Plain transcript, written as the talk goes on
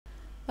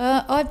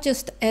I've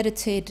just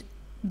edited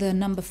the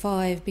number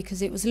 5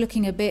 because it was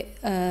looking a bit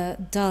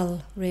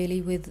dull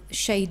really with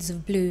shades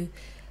of blue.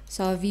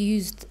 So I've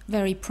used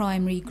very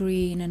primary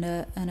green and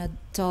a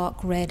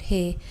dark red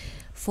here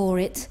for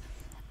it.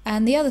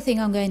 And the other thing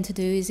I'm going to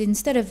do is,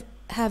 instead of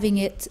having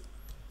it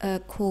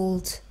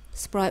called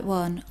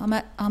Sprite1,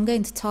 I'm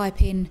going to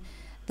type in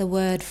the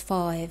word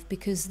 5,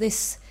 because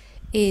this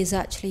is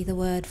actually the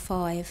word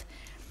 5.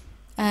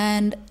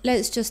 And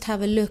let's just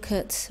have a look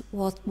at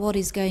what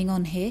is going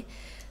on here.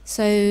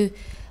 So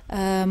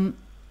the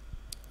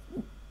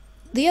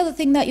other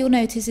thing that you'll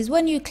notice is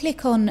when you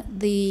click on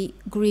the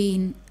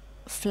green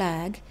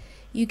flag,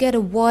 you get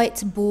a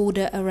white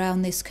border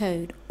around this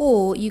code,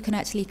 or you can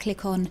actually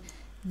click on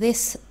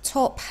this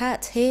top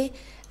hat here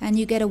and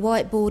you get a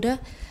white border,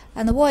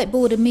 and the white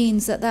border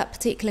means that that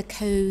particular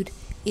code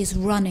is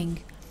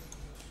running.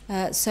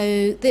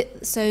 So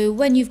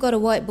when you've got a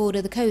white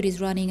border, the code is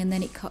running, and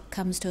then it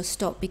comes to a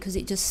stop because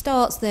it just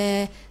starts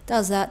there,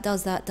 does that,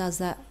 does that, does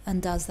that,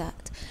 and does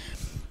that.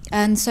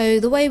 And so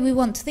the way we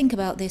want to think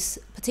about this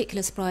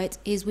particular sprite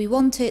is, we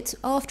want it,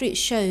 after it's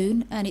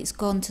shown and it's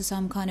gone to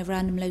some kind of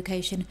random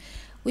location,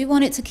 we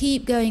want it to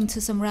keep going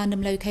to some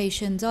random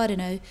locations, I don't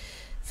know,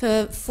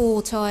 for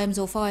 4 times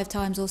or 5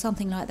 times or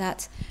something like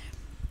that,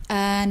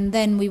 and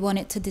then we want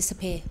it to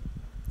disappear,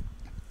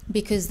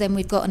 because then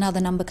we've got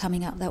another number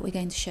coming up that we're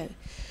going to show.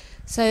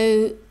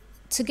 So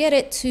to get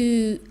it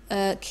to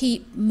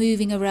keep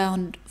moving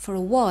around for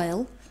a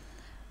while,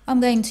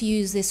 I'm going to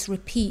use this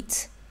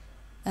repeat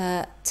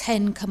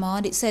 10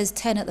 command. It says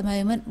 10 at the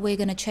moment. We're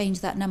going to change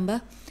that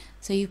number.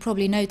 So you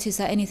probably notice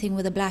that anything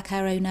with a black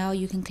arrow now,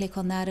 you can click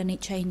on that and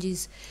it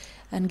changes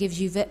and gives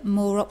you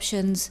more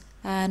options,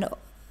 and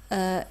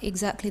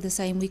exactly the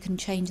same, we can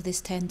change this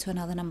 10 to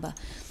another number.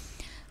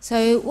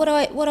 So what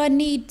I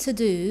need to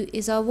do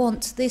is, I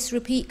want this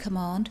repeat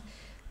command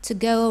to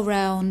go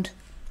around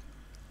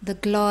the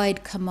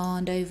glide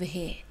command over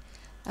here,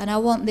 and I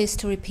want this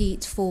to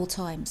repeat 4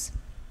 times.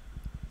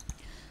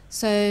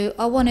 So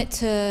I want it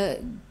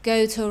to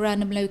go to a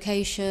random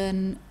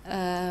location,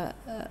 a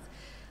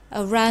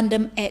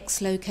random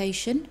X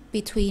location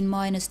between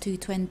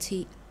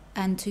 -220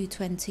 and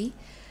 220,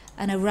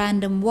 and a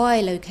random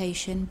Y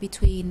location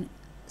between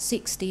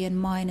 60 and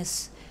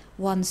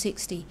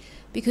 -160,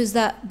 because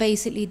that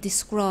basically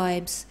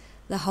describes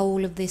the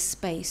whole of this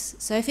space.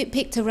 So if it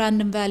picked a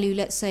random value,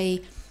 let's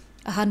say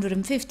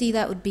 150,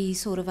 that would be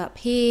sort of up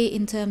here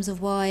in terms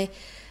of Y,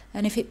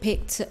 and if it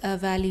picked a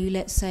value,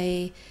 let's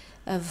say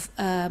of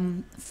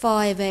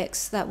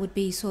 5x, that would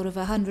be sort of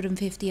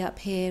 150 up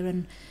here,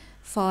 and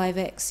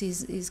 5x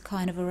is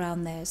kind of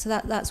around there. So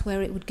that's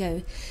where it would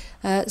go.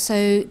 That's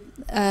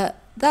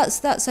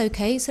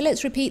okay. So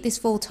let's repeat this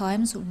 4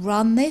 times,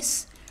 run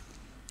this,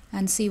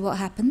 and see what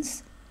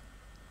happens.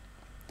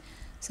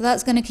 So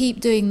that's going to keep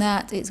doing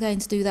that. It's going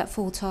to do that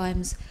 4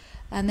 times,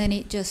 and then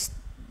it just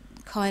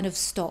kind of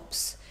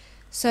stops.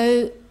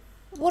 So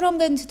what I'm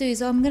going to do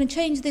is, I'm going to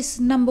change this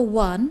number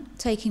 1,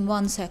 taking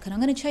 1 second.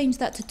 I'm going to change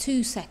that to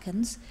 2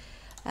 seconds,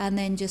 and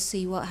then just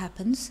see what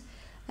happens.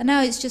 And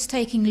now it's just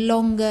taking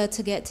longer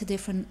to get to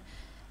different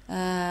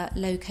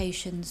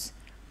locations,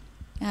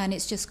 and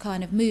it's just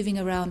kind of moving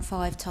around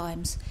 5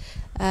 times,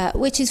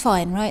 which is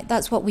fine, right?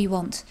 That's what we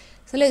want.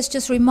 So let's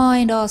just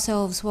remind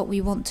ourselves what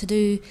we want to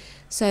do.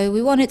 So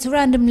we want it to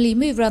randomly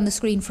move around the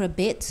screen for a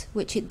bit,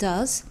 which it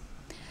does.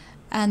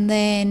 And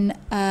then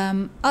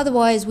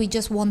otherwise we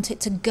just want it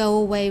to go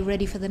away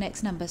ready for the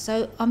next number.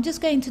 So I'm just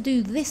going to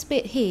do this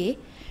bit here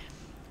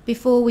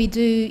before we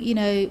do, you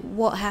know,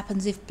 what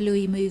happens if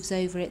Bluey moves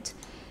over it.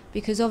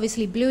 Because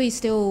obviously Bluey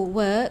still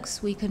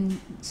works. We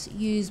can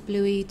use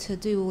Bluey to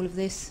do all of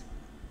this,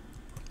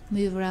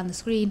 move around the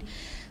screen.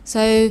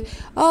 So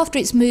after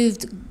it's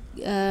moved,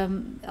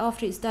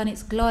 after it's done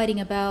its gliding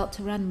about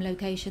to random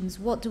locations,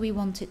 what do we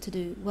want it to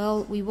do?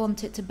 Well, we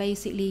want it to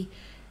basically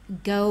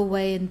go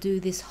away and do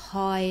this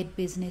hide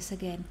business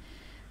again.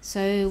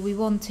 So we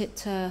want it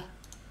to,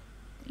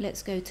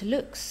 let's go to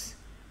looks,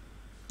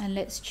 and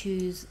let's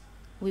choose,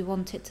 we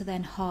want it to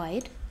then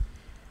hide,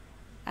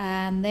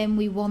 and then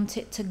we want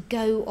it to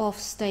go off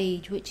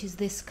stage, which is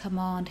this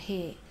command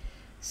here.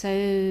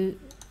 So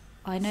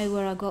I know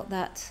where I got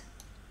that.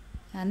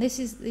 And this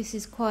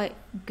is quite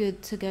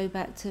good to go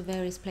back to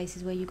various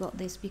places where you got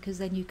this, because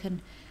then you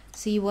can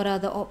see what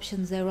other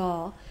options there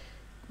are.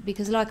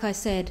 Because like I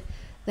said,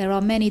 there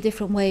are many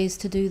different ways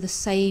to do the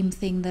same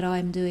thing that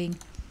I'm doing,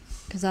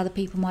 because other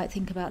people might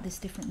think about this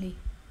differently.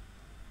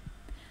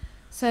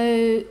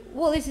 So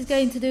what this is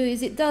going to do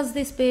is, it does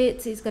this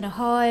bit, it's going to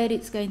hide,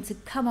 it's going to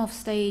come off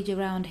stage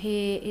around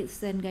here, it's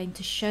then going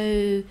to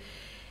show,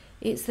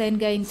 it's then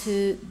going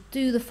to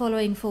do the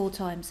following 4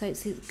 times. So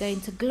it's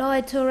going to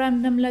glide to a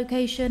random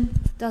location,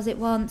 does it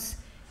once,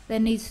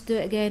 then needs to do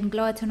it again,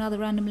 glide to another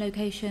random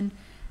location,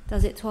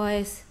 does it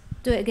twice,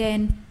 do it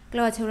again,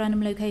 glide to a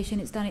random location.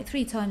 It's done it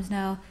 3 times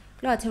now,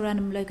 glide to a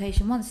random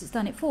location. Once it's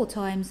done it 4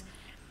 times,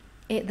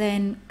 it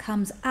then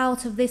comes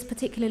out of this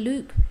particular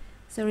loop.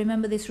 So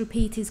remember, this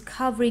repeat is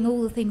covering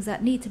all the things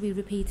that need to be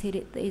repeated.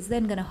 It is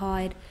then going to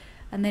hide,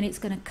 and then it's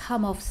going to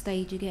come off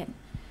stage again.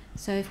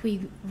 So if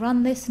we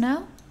run this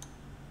now,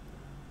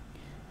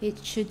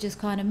 it should just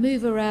kind of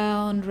move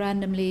around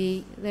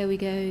randomly. There we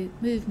go,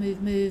 move,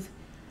 move, move,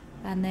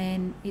 and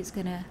then it's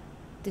going to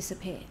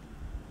disappear.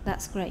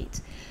 That's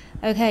great.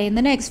 Okay, in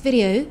the next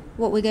video,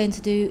 what we're going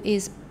to do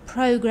is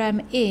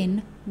program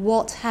in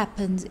what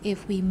happens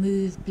if we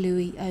move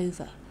Bluey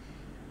over.